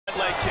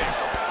Leg kick.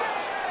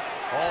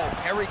 Oh,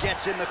 Perry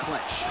gets in the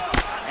clinch.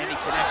 And he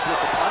connects with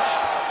the punch.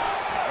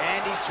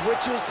 And he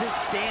switches his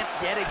stance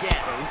yet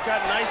again. He's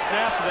got a nice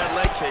snap to that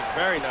leg kick.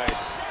 Very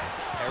nice.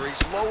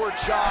 Perry's lower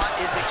jaw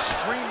is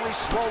extremely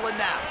swollen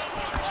now.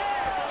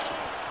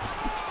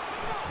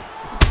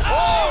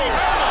 Oh, he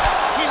hurt him.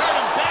 He hurt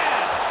him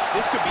bad.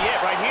 This could be it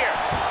right here.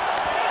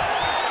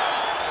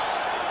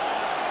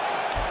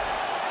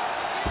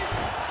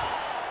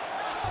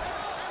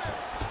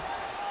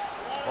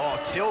 Oh,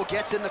 Till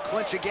gets in the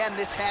clinch again.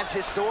 This has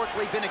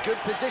historically been a good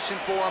position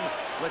for him.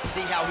 Let's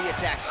see how he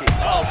attacks here.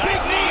 Oh, big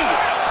knee.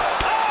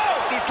 Oh,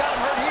 he's got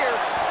him hurt here.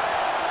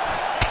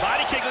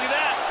 Body kick, look at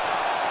that.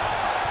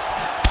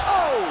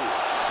 Oh,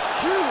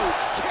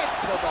 huge kick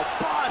to the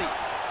body.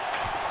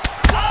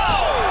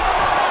 Oh!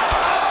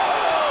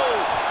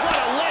 Oh! What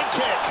a leg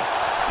kick.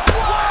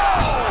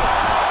 Whoa!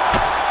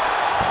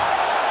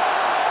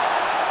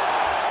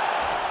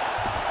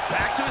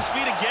 Back to his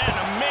feet again.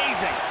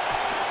 Amazing.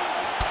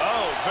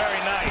 Oh,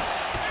 very nice.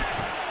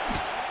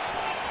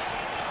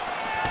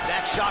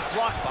 That shot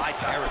blocked by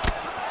Perry.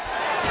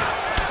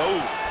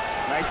 Oh,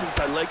 nice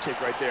inside leg kick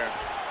right there.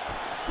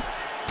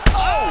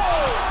 Oh!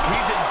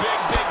 He's in big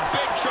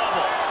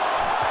trouble.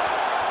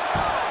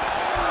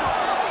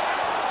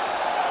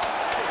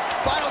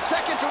 Final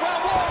seconds of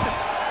round one.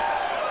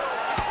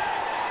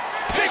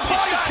 Big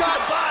body shot.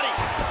 Body.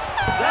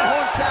 That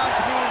horn sounds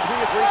means we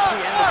have reached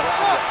the end of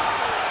round one.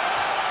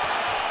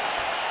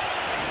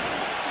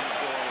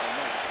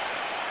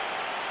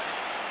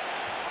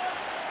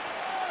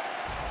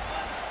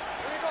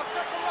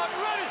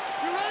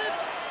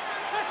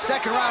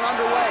 Second round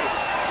underway.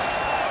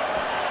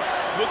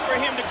 Look for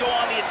him to go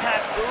on the attack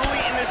early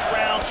in this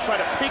round to try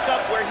to pick up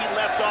where he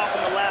left off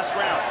in the last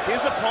round.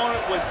 His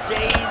opponent was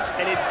dazed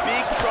and in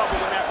big trouble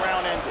when that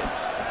round ended.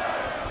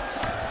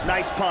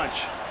 Nice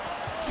punch.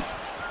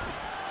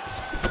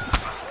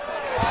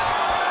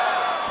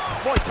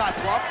 Muay Thai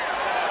plump.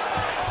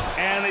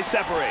 And they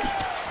separate.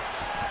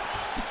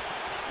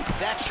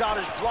 That shot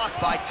is blocked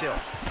by Till.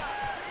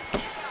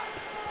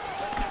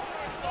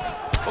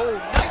 Oh,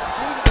 nice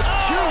knee to the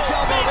huge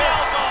elbow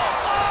there. Oh!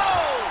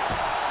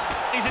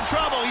 He's in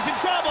trouble, he's in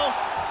trouble.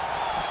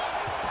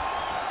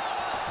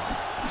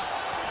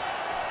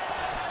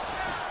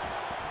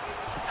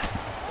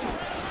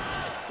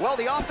 Well,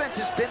 the offense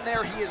has been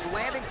there. He is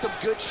landing some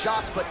good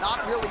shots, but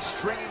not really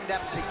stringing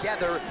them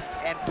together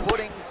and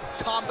putting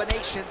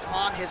combinations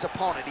on his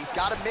opponent. He's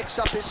got to mix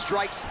up his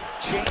strikes,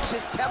 change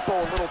his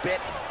tempo a little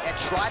bit, and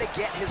try to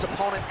get his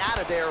opponent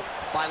out of there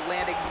by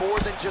landing more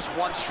than just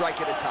one strike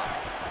at a time.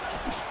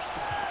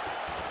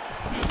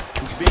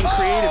 He's being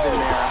creative in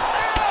there.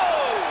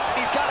 Oh!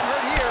 He's got him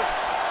hurt here.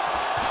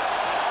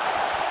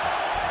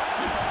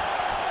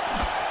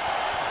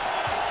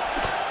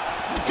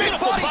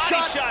 Beautiful body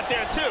shot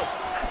there, too.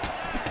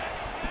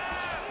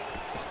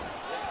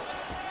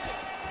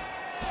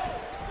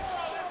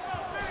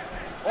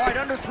 All right,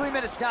 under 3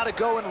 minutes now to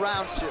go in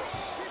round two.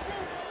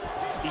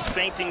 He's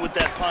feinting with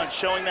that punch,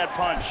 showing that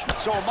punch.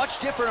 So a much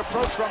different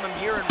approach from him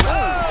here in round.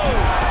 Oh!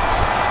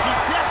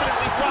 He's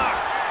definitely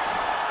rocked.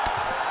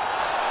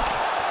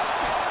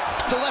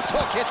 The left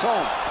hook hits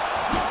home.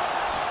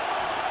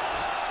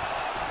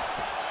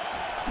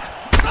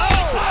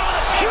 Oh!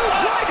 Huge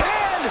right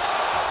hand!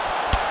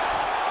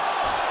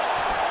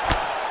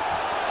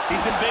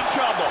 He's in big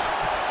trouble.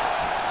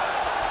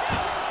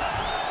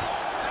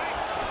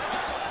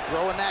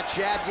 Throwing that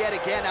jab yet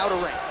again out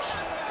of range.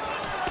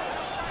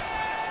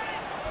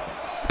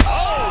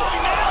 Oh!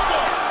 He nailed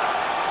him!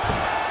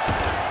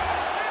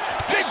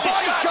 Big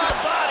body shot!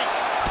 Body.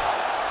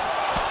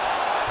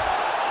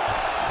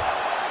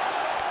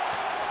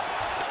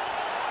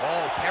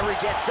 Oh, Perry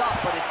gets up,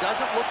 but it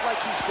doesn't look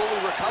like he's fully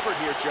recovered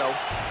here, Joe.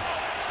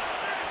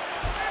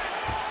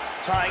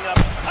 Tying up.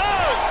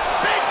 Oh!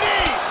 Big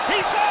knee!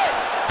 He's hurt!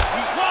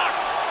 He's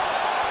rocked!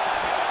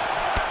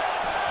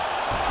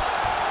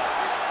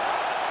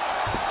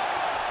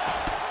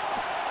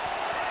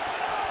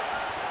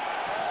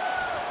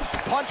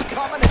 Punch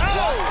coming and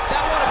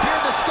that one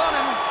appeared to stun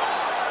him.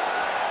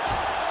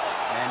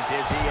 And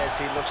busy as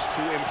he looks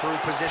to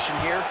improve position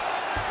here.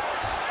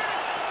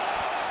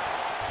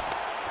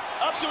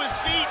 Up to his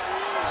feet.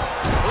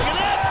 Look at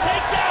this,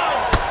 takedown.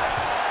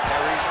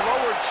 Perry's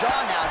lower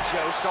jaw now,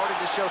 Joe, started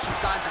to show some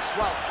signs of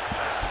swelling.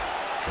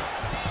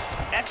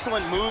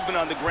 Excellent movement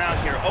on the ground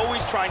here,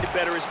 always trying to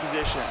better his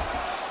position.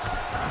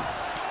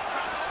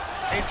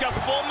 And he's got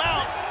full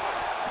mount.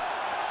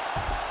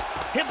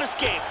 Hip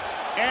escape.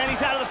 And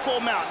he's out of the full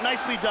mount.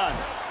 Nicely done.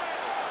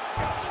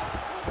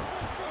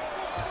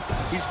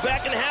 He's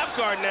back in half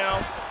guard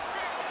now.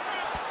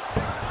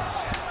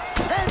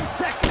 10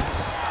 seconds.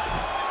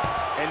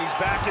 And he's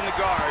back in the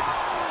guard.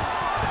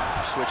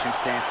 Switching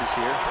stances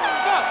here.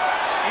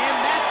 And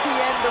that's the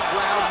end of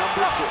round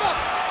number two.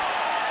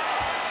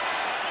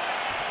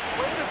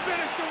 Way to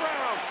finish the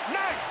round.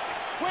 Nice.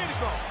 Way to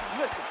go.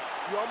 Listen,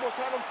 you almost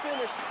had him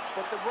finished,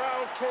 but the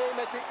round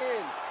came at the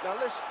end. Now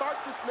let's start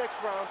this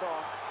next round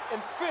off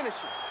and finish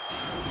it.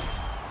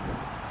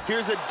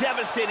 Here's a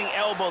devastating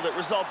elbow that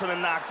results in a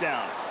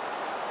knockdown.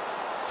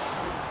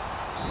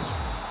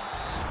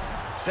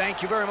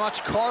 Thank you very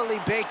much, Carly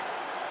Baker.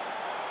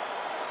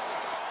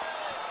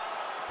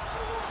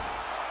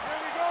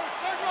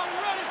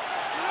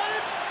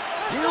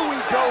 Here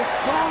we go,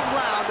 third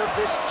round of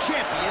this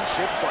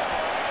championship fight.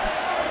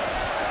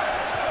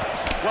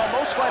 Well,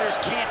 most fighters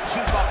can't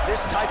keep up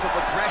this type of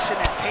aggression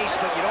and pace,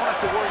 but you don't have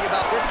to worry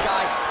about this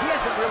guy. He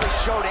hasn't really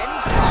showed any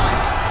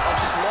signs of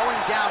slowing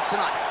down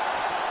tonight.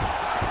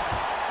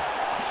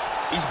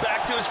 He's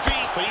back to his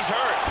feet, but he's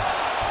hurt.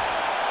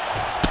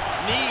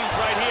 Knees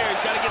right here. He's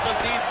got to get those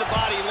knees to the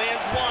body. He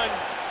lands one.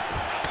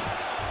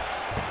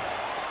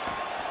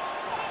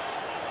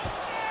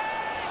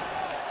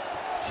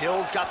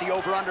 Till's got the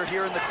over-under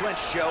here in the clinch,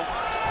 Joe.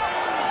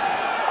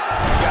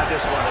 He's got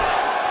this one.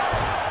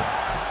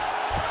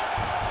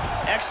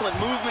 Excellent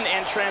movement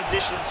and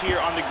transitions here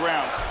on the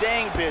ground,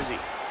 staying busy.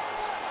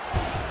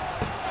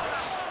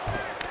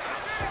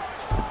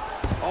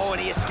 Oh,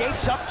 and he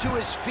escapes up to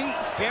his feet.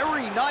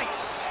 Very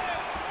nice.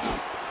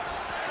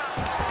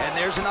 And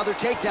there's another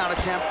takedown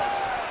attempt.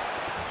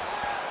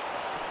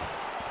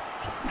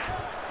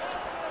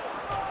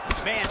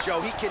 Man, Joe,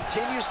 he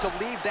continues to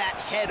leave that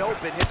head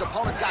open. His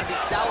opponent's got to be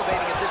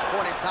salivating at this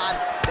point in time.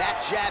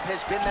 That jab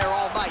has been there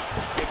all night.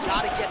 You've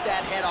got to get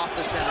that head off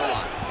the center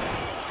line.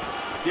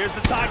 Here's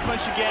the tie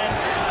clinch again.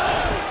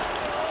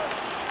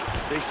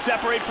 They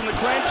separate from the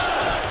clinch.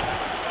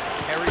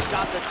 Harry's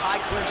got the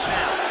tie clinch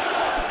now.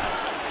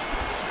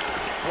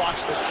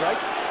 Blocks the strike.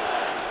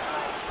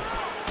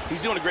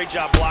 He's doing a great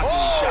job blocking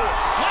these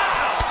shots.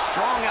 Wow!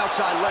 Strong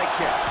outside leg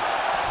kick.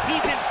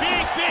 He's in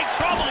big, big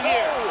trouble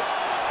here.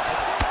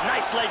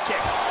 Nice leg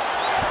kick.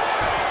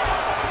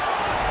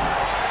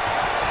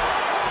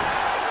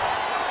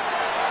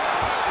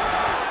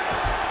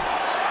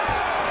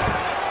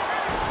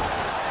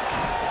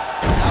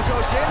 Now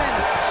goes in and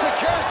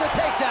secures the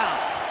takedown.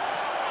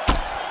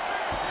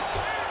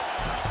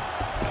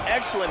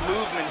 Excellent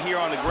movement here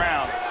on the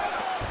ground.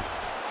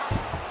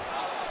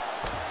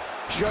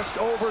 Just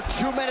over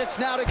 2 minutes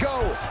now to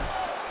go.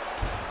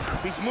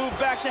 He's moved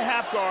back to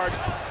half guard.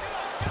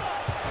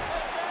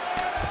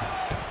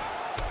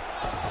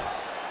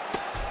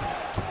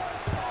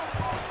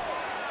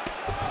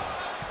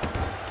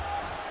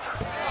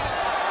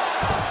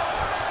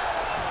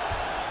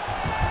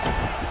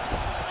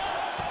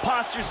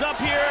 Posture's up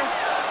here.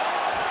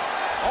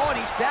 Oh, and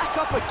he's back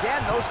up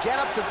again. Those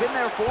get-ups have been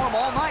there for him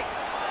all night.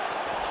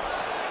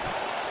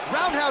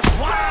 Roundhouse.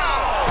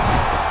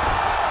 Wow!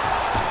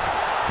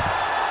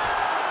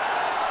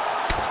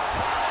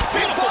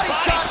 Beautiful body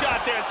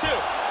shot there, too.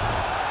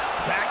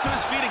 Back to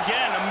his feet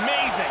again.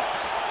 Amazing.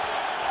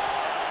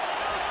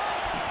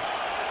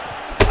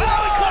 Oh,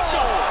 he clipped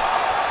him.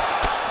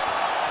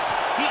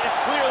 He is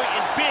clearly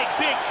in big,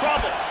 big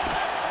trouble.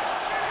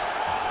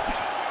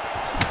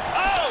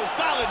 Oh,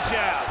 solid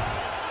jab.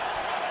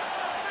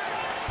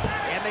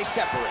 And they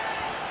separate.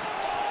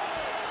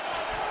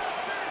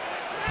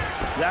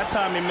 That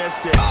time he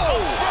missed it. Oh!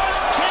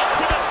 Kick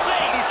to the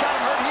face. He's got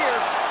him hurt here.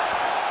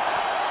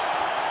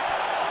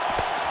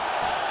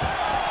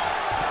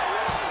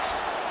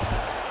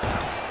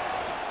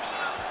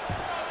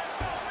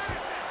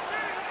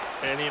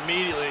 And he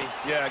immediately,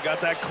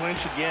 got that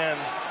clinch again.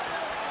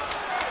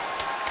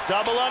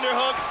 Double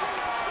underhooks.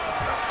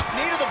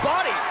 Knee to the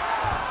body.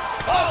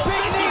 Oh,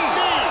 big knee.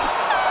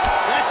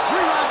 That's 3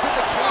 rounds in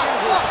the can.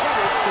 We're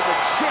headed to the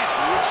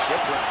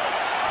championship rounds.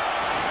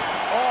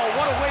 Oh,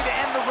 what a way to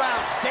end the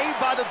round. Saved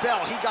by the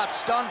bell. He got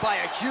stunned by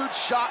a huge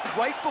shot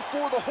right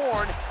before the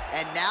horn,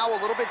 and now a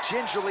little bit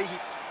gingerly.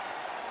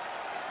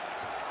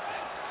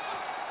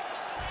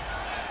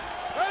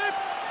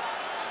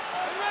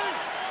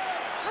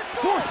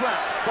 Fourth round,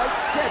 fight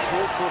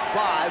scheduled for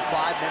 5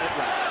 5-minute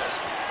rounds.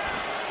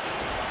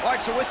 All right,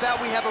 so with that,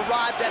 we have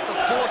arrived at the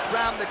fourth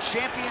round. The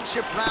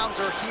championship rounds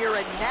are here,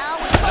 and now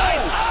it's...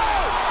 Nice.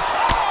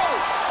 Oh!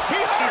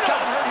 He's got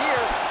him hurt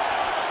here.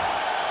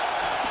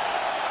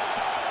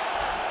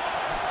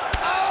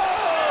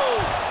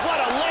 Oh! What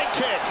a leg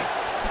kick.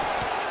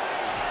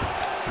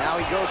 Now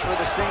he goes for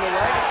the single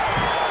leg.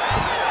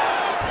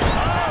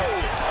 Oh!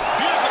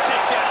 Beautiful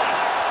takedown.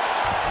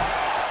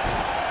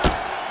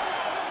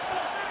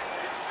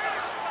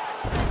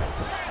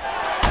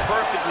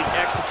 Perfectly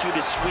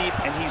executed sweep,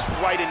 and he's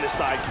right into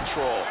side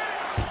control.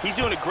 He's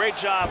doing a great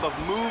job of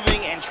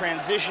moving and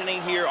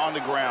transitioning here on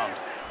the ground.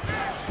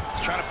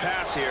 He's trying to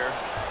pass here.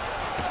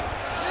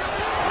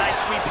 Nice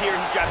sweep here.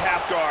 He's got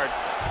half guard.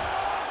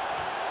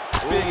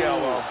 Big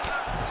elbow.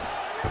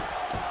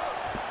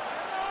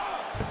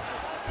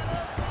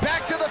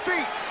 Back to the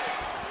feet.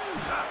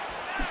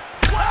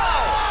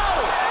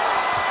 Wow!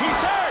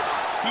 He's hurt.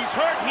 He's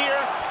hurt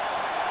here.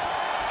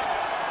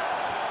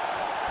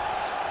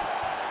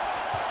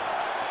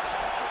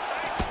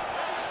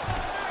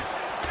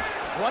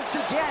 Once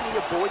again, he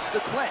avoids the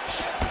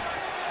clinch.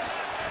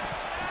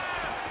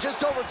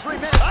 Just over 3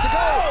 minutes to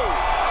go.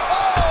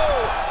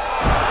 Oh!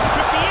 This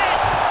could be it.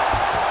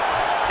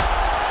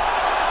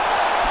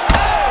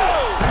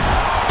 Oh!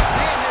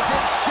 Man, has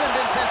his chin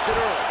been tested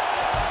early.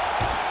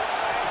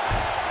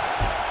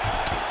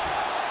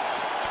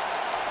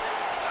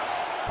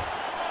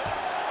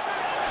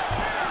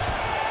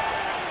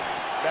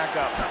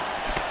 back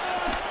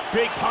up.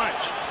 Big punch.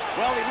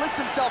 Well, he lists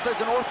himself as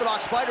an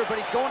orthodox fighter, but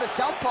he's going to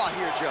southpaw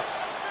here, Joe.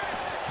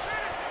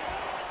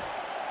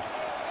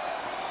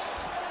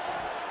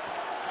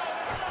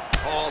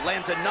 Oh,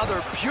 lands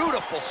another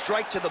beautiful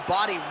strike to the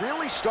body,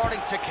 really starting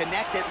to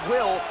connect at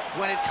will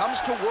when it comes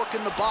to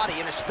working the body,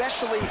 and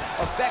especially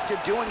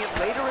effective doing it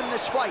later in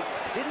this fight.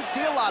 Didn't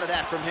see a lot of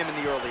that from him in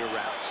the earlier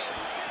rounds.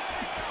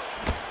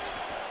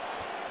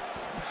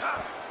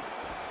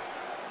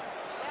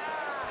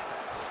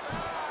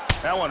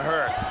 That one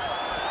hurt.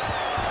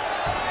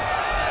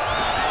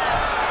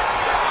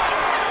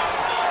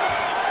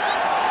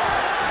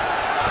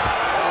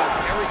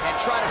 And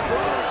try to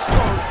further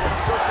expose what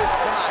surfaced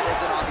tonight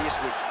as an obvious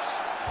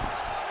weakness.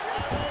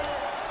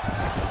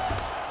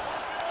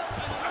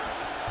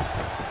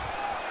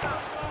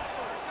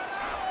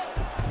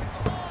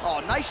 Oh,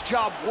 nice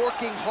job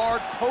working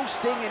hard,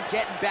 posting, and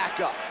getting back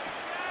up.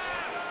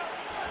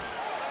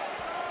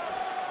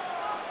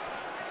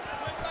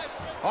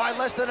 All right,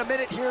 less than a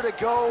minute here to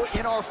go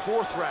in our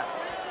fourth round.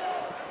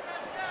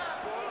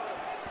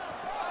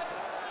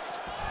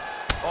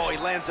 Oh, he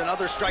lands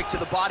another strike to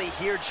the body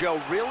here,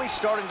 Joe. Really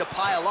starting to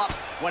pile up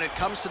when it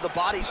comes to the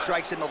body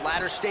strikes in the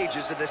latter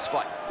stages of this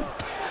fight.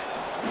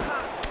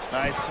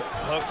 Nice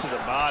hook to the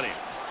body.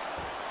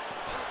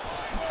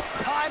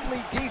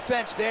 Timely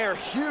defense there.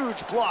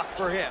 Huge block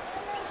for him.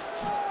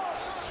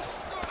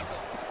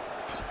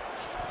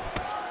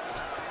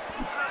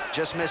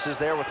 Just misses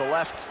there with the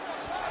left.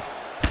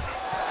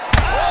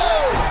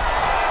 Oh!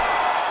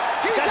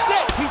 That's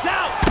it. He's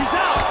out. He's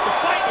out. The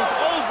fight is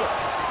over.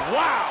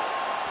 Wow.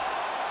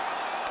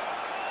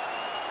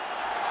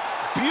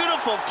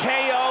 Beautiful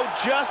KO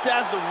just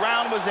as the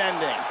round was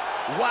ending.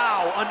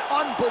 Wow, an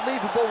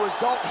unbelievable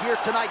result here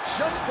tonight.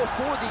 Just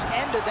before the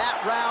end of that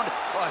round,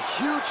 a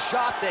huge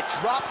shot that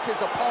drops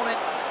his opponent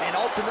and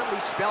ultimately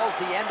spells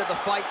the end of the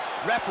fight.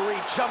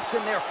 Referee jumps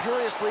in there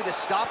furiously to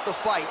stop the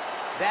fight.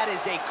 That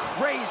is a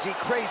crazy,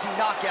 crazy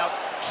knockout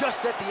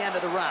just at the end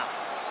of the round.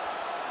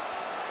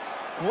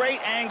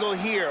 Great angle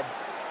here.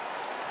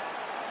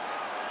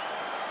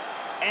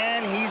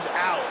 And he's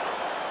out.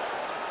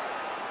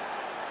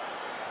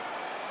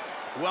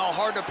 Well,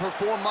 hard to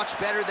perform much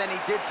better than he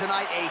did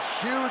tonight. A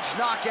huge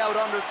knockout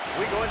under.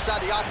 We go inside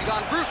the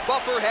octagon. Bruce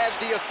Buffer has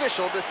the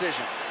official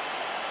decision.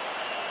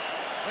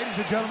 Ladies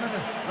and gentlemen,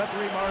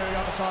 referee Mario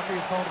Yamasaki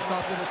is called to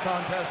stop to this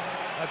contest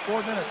at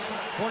 4 minutes,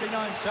 49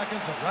 seconds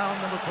of round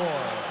number 4.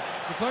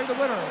 Declaring the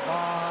winner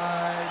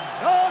by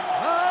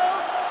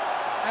knockout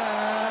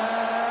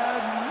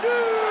and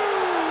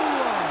new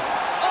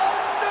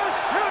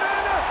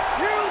undisputed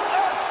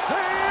UFC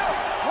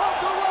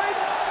welterweight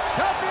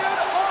champion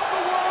of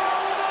the world,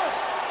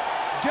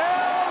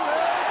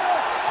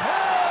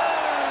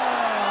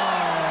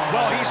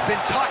 Well, he's been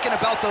talking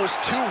about those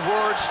two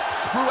words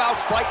throughout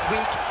fight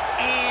week,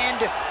 and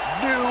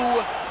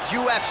new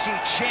UFC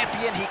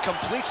champion. He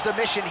completes the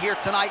mission here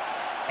tonight,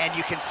 and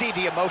you can see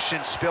the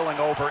emotion spilling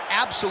over.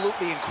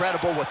 Absolutely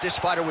incredible what this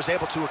fighter was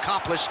able to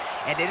accomplish,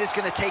 and it is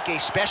going to take a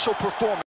special performance